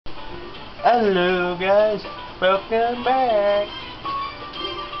Hello guys, welcome back.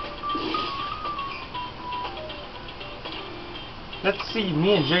 Let's see,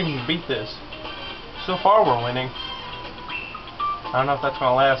 me and Jaden beat this. So far we're winning. I don't know if that's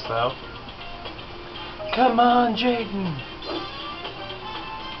gonna last though. Come on, Jaden!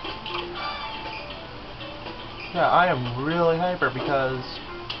 Yeah, I am really hyper because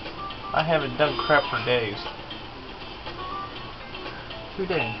I haven't done crap for days. Too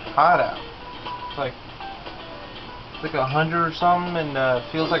dang hot out. It's like 100 or something, and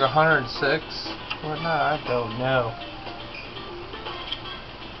feels like 106. Whatnot, I don't know.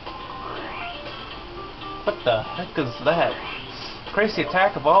 What the heck is that? Increase the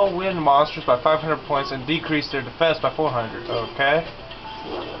attack of all wind monsters by 500 points and decrease their defense by 400. Okay.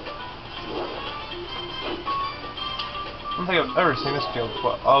 I don't think I've ever seen this skill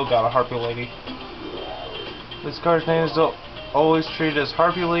before. Oh god, a Harpy Lady. This card's name is always treated as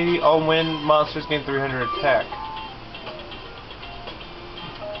Harpy Lady. All wind monsters gain 300 attack.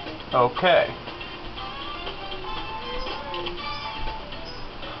 Okay.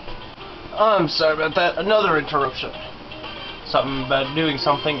 I'm sorry about that. Another interruption. Something about doing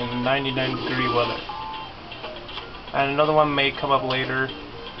something in 99-degree weather. And another one may come up later.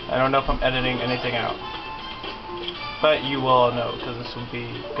 I don't know if I'm editing anything out. But you will all know, because this will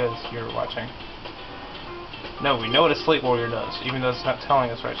be because you're watching. No, we know what a Slate Warrior does, even though it's not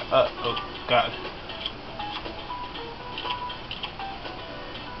telling us right now. Oh god.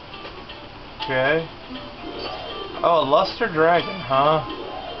 Okay. Oh, Luster Dragon, huh?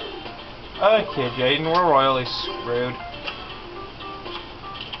 Okay, Jaden, we're royally screwed.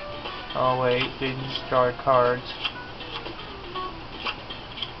 Oh wait, Jaden's draw cards.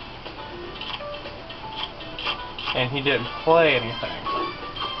 And he didn't play anything.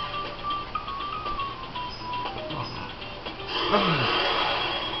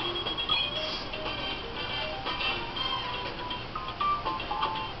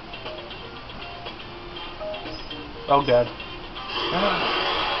 Oh god.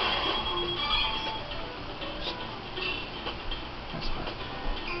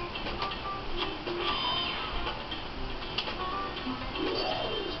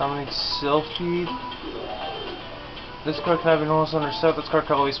 Summoning Sylphid. This card can have enormous under set. This card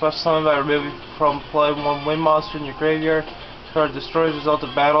can always special summon by removing from play one wind monster in your graveyard. This card destroys the result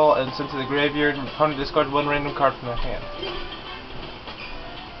of battle and sent to the graveyard. And opponent discards one random card from their hand.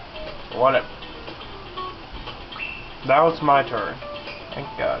 Whatever. Now it's my turn. Thank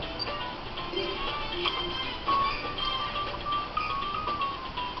God.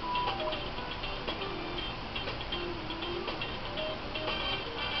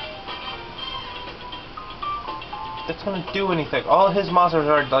 That's gonna do anything. All his monsters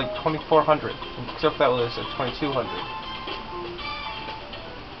are like 2,400, except that was at 2,200.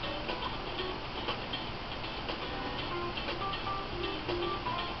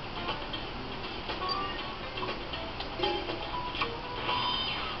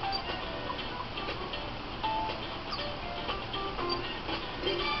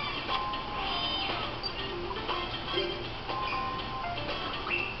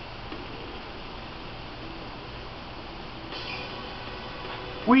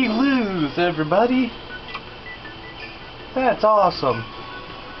 We lose, everybody! That's awesome!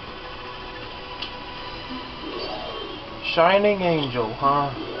 Shining Angel,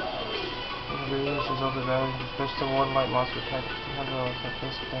 huh? This is all the value. Best of one light monster attack.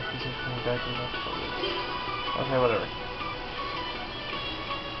 Okay, whatever.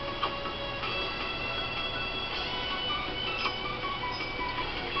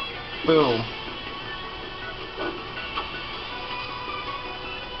 Boom.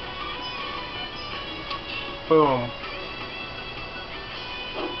 Boom.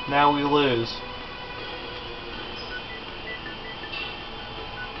 Now we lose.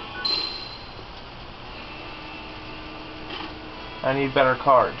 I need better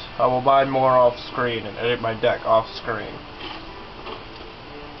cards. I will buy more off screen and edit my deck off screen.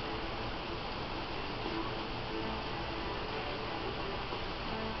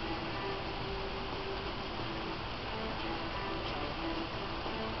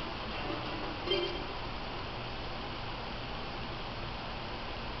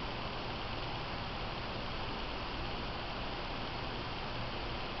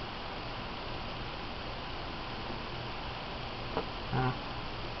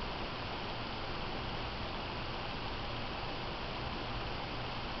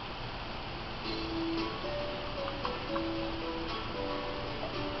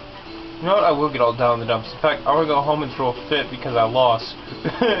 You know what? I will get all down in the dumps. In fact, I'm gonna go home and throw a fit because I lost.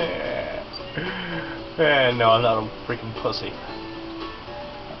 No, I'm not a freaking pussy.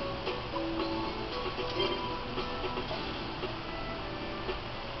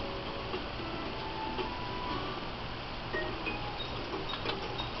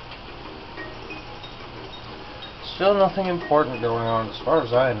 Still nothing important going on as far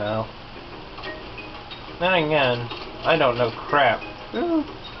as I know. Then again, I don't know crap. Ooh.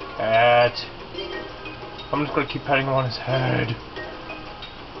 Cat. I'm just gonna keep petting him on his head.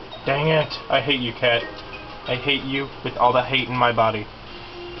 Dang it! I hate you, cat. I hate you with all the hate in my body.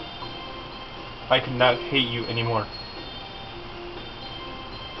 I could not hate you anymore.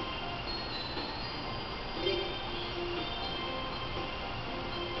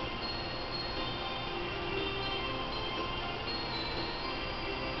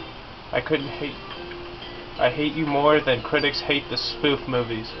 I hate you more than critics hate the spoof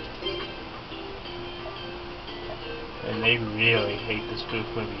movies. And they really hate the spoof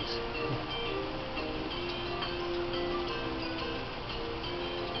movies.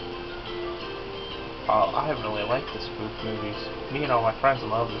 Oh, I really like the spoof movies. Me and all my friends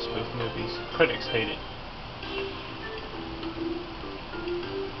love the spoof movies. Critics hate it.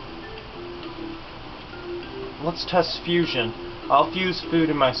 Let's test fusion. I'll fuse food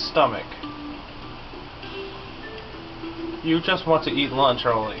in my stomach. You just want to eat lunch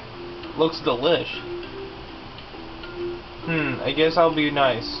early. Looks delish. I guess I'll be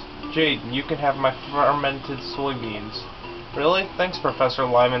nice. Jaden, you can have my fermented soybeans. Really? Thanks, Professor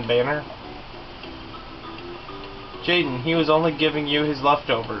Lyman Banner. Jaden, he was only giving you his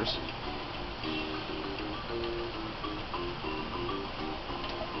leftovers.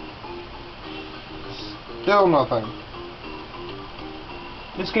 Still nothing.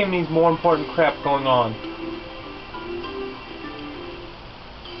 This game needs more important crap going on.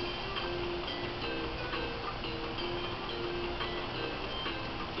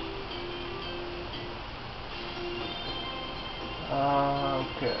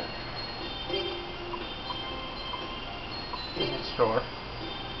 Okay. Store.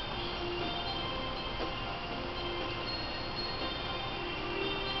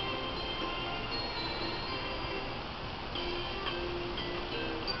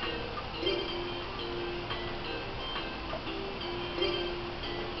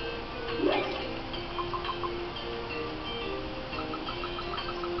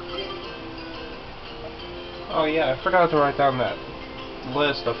 Oh yeah, I forgot to write down that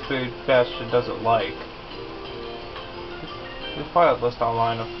list of food Bastion doesn't like. There's probably a list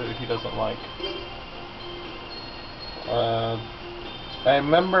online of food he doesn't like. I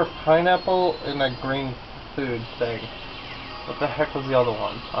remember pineapple and a green food thing. What the heck was the other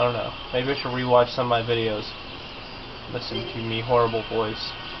one? I don't know. Maybe I should rewatch some of my videos. Listen to me horrible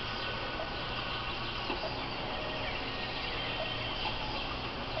voice.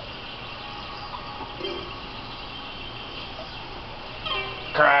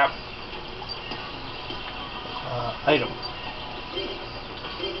 Crap. Item.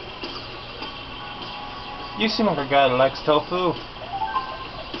 You seem like a guy that likes tofu.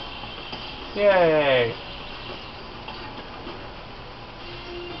 Yay!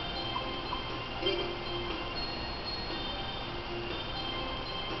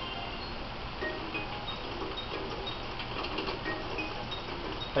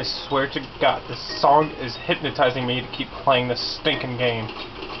 I swear to God, this song is hypnotizing me to keep playing this stinking game.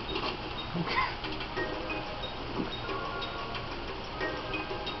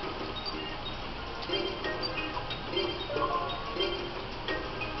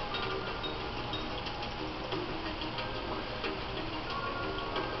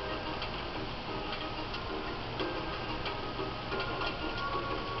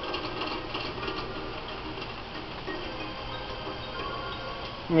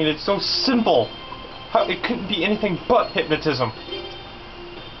 I mean, it's so simple. How it couldn't be anything but hypnotism.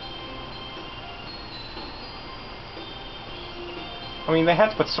 I mean, they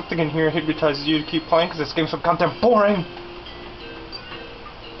had to put something in here that hypnotizes you to keep playing because this game's so goddamn boring.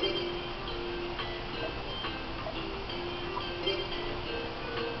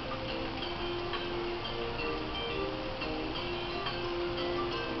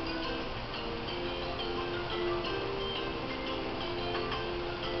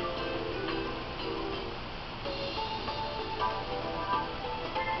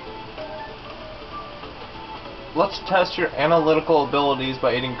 Let's test your analytical abilities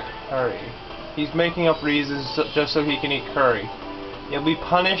by eating curry. He's making up reasons just so he can eat curry. You'll be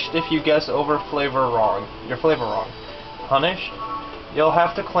punished if you guess your flavor wrong. Punished? You'll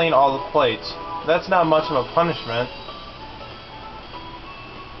have to clean all the plates. That's not much of a punishment.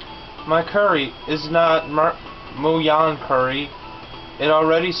 My curry is not Muyan curry. It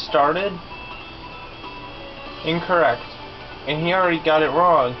already started? Incorrect. And he already got it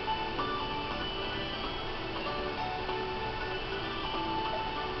wrong.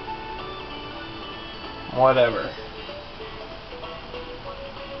 Whatever.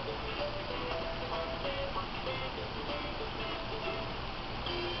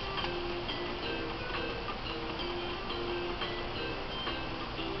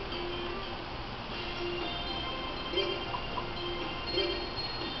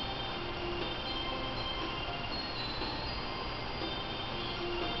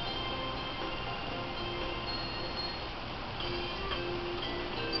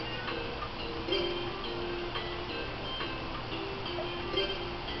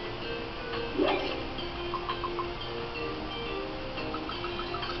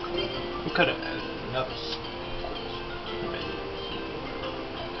 could have added another.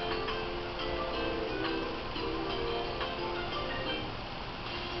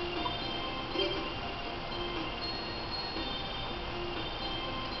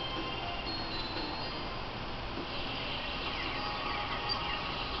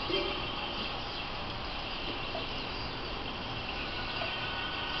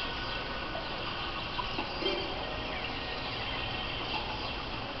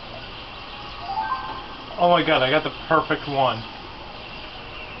 Oh my god, I got the perfect one.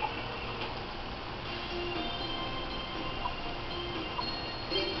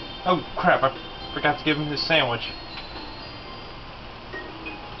 Oh crap, I forgot to give him his sandwich.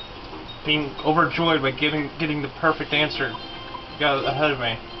 Being overjoyed by getting the perfect answer got ahead of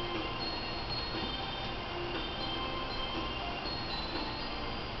me.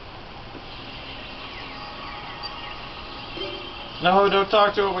 No, don't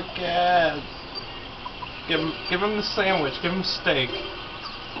talk to him again. Give him the sandwich. Give him steak.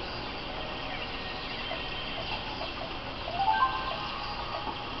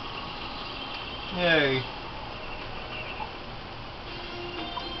 Yay.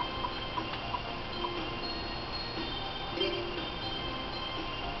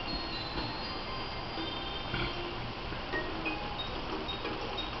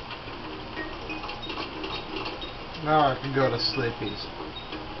 Now I can go to sleepies.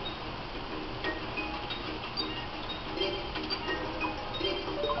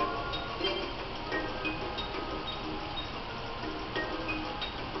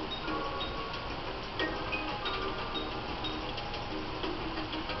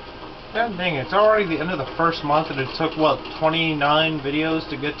 God dang, it's already the end of the first month and it took, what, 29 videos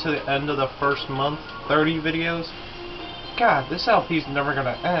to get to the end of the first month? 30 videos? God, this LP's never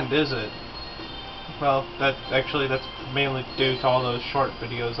gonna end, is it? Well, that's mainly due to all those short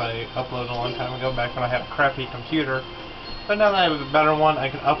videos I uploaded a long time ago back when I had a crappy computer. But now that I have a better one, I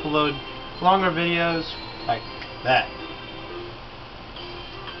can upload longer videos like that.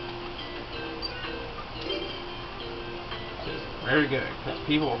 Very good, because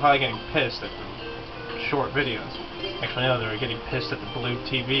people were probably getting pissed at the short videos. Actually, no, they were getting pissed at the blue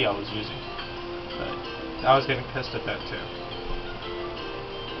TV I was using. But I was getting pissed at that too.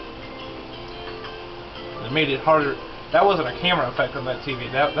 It made it harder. That wasn't a camera effect on that TV.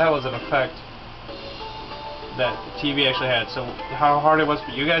 That was an effect that the TV actually had. So how hard it was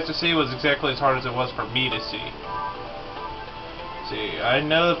for you guys to see was exactly as hard as it was for me to see. See, I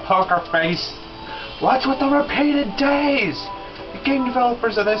know the poker face. What's with the repeated days? The game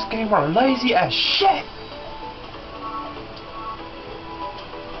developers of this game are lazy as shit!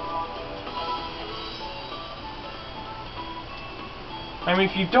 I mean,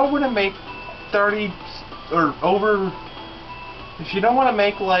 if you don't want to make 30 or over, if you don't want to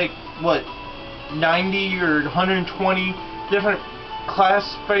make like, what, 90 or 120 different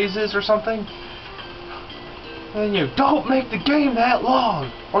class phases or something, then you don't make the game that long,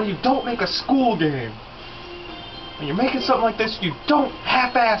 or you don't make a school game. When you're making something like this, you don't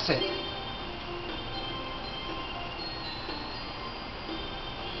half-ass it.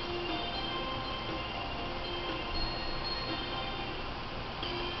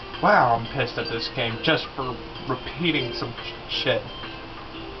 Wow, I'm pissed at this game just for repeating some shit.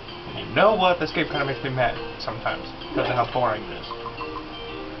 And you know what? This game kind of makes me mad sometimes because of how boring it is.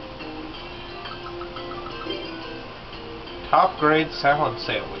 Top grade salad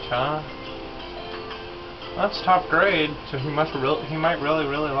sandwich, huh? That's top grade, so he might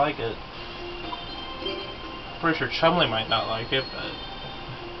really like it. Pretty sure Chumley might not like it, but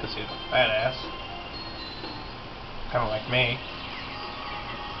because he's a badass, kind of like me.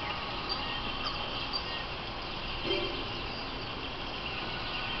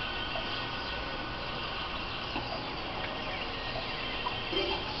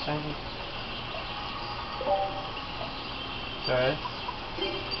 Okay.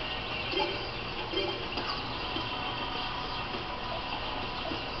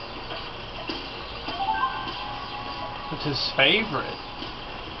 It's his favorite.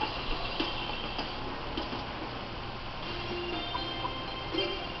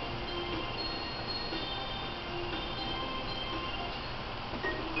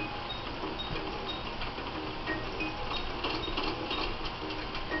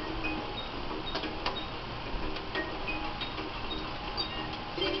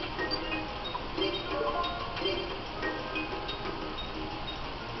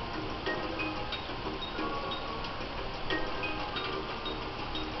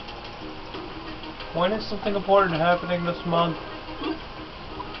 When is something important happening this month?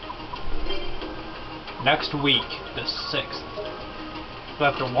 Next week, the 6th. So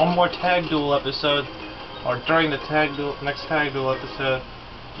after one more tag duel episode, or during the next tag duel episode,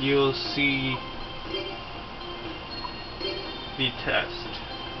 you'll see the test.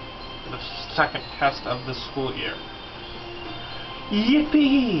 The second test of the school year.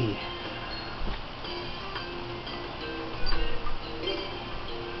 Yippee!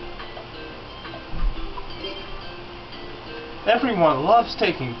 Everyone loves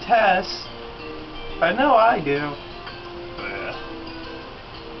taking tests. I know I do.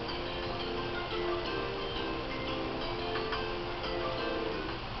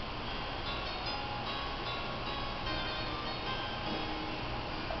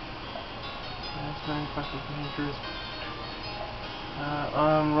 Dangerous.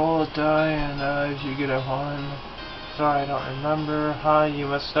 Roll a die, and if you get a 1. Sorry, I don't remember. Hi, you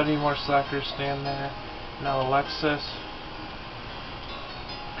must study more, slackers. Stand there. Now, Alexis.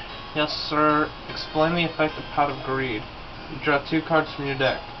 Yes, sir. Explain the effect of Pot of Greed. You draw 2 cards from your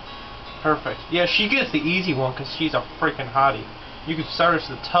deck. Perfect. Yeah, she gets the easy one because she's a freaking hottie. You could start as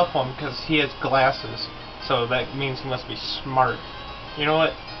the tough one because he has glasses. So that means he must be smart. You know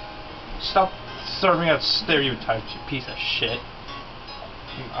what? Stop serving out stereotypes, you piece of shit.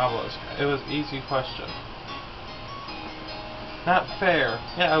 It was an easy question. Not fair.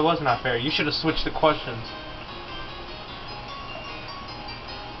 Yeah, it was not fair. You should have switched the questions.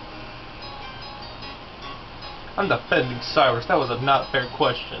 I'm defending Cyrus. That was a not fair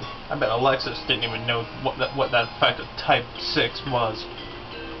question. I bet Alexis didn't even know what that effect of Type 6 was.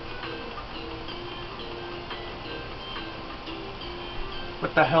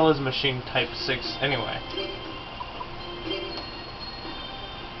 What the hell is Machine Type 6 anyway?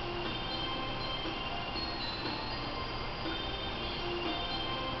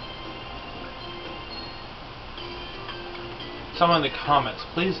 Someone in the comments,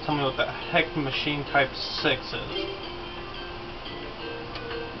 please tell me what the heck Machine Type 6 is.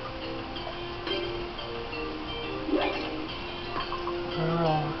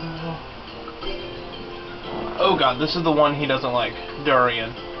 Oh god, this is the one he doesn't like.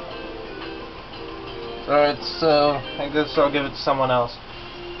 Durian. Alright, so I guess I'll give it to someone else.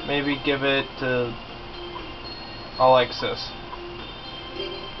 Maybe give it to Alexis.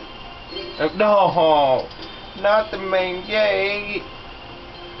 No! Not the main gate!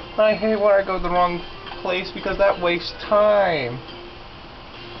 I hate when I go to the wrong place because that wastes time.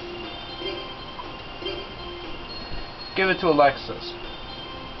 Give it to Alexis.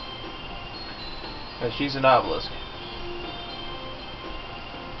 Because she's an obelisk.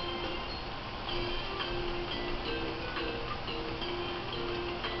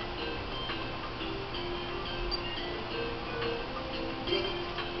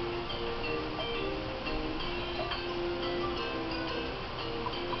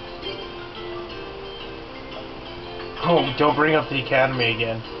 Oh, don't bring up the academy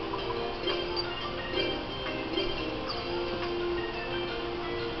again.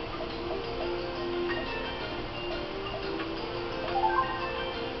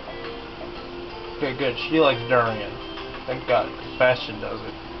 Okay, good. She likes durian. Thank God, because Bastion does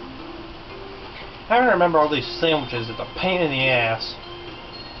it. I don't remember all these sandwiches. It's a pain in the ass.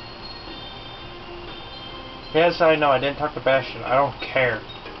 Yes, I know. I didn't talk to Bastion. I don't care.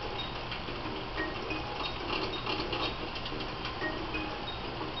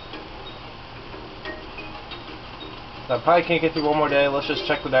 I probably can't get through one more day. Let's just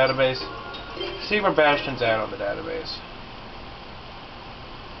check the database. See where Bastion's at on the database.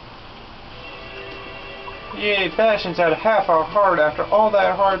 Yay, Bastion's at half a heart after all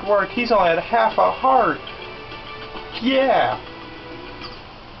that hard work. He's only at half a heart. Yeah.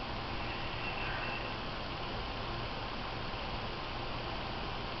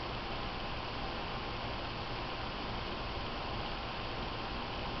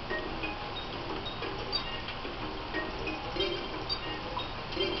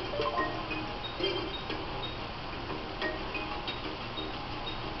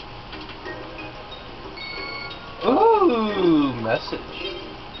 Ooh, message.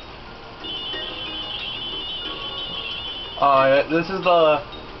 This is the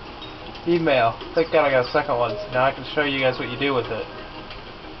email. Thank God I got a second one. Now I can show you guys what you do with it.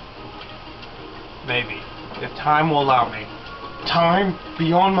 Maybe. If time will allow me. Time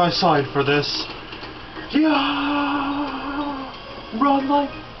be on my side for this. Yeah! Run like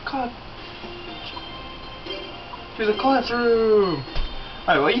God. To the classroom!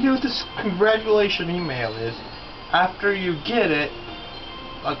 Alright, what you do with this congratulation email is, after you get it,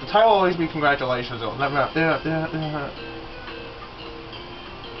 like the title will always be congratulations, you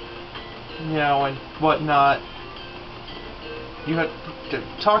know, and whatnot. You have to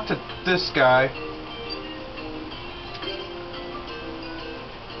talk to this guy,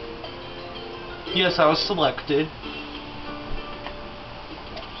 Yes, I was selected.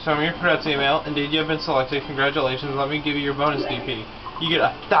 Show me your congrats email. Indeed, you have been selected. Congratulations. Let me give you your bonus DP. You get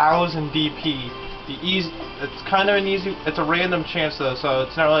 1,000 DP. It's kind of an easy. It's a random chance though, so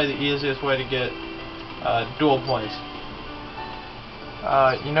it's not really the easiest way to get dual points.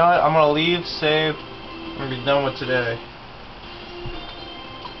 You know what? I'm gonna leave, save, and be done with today.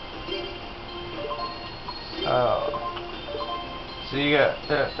 So you got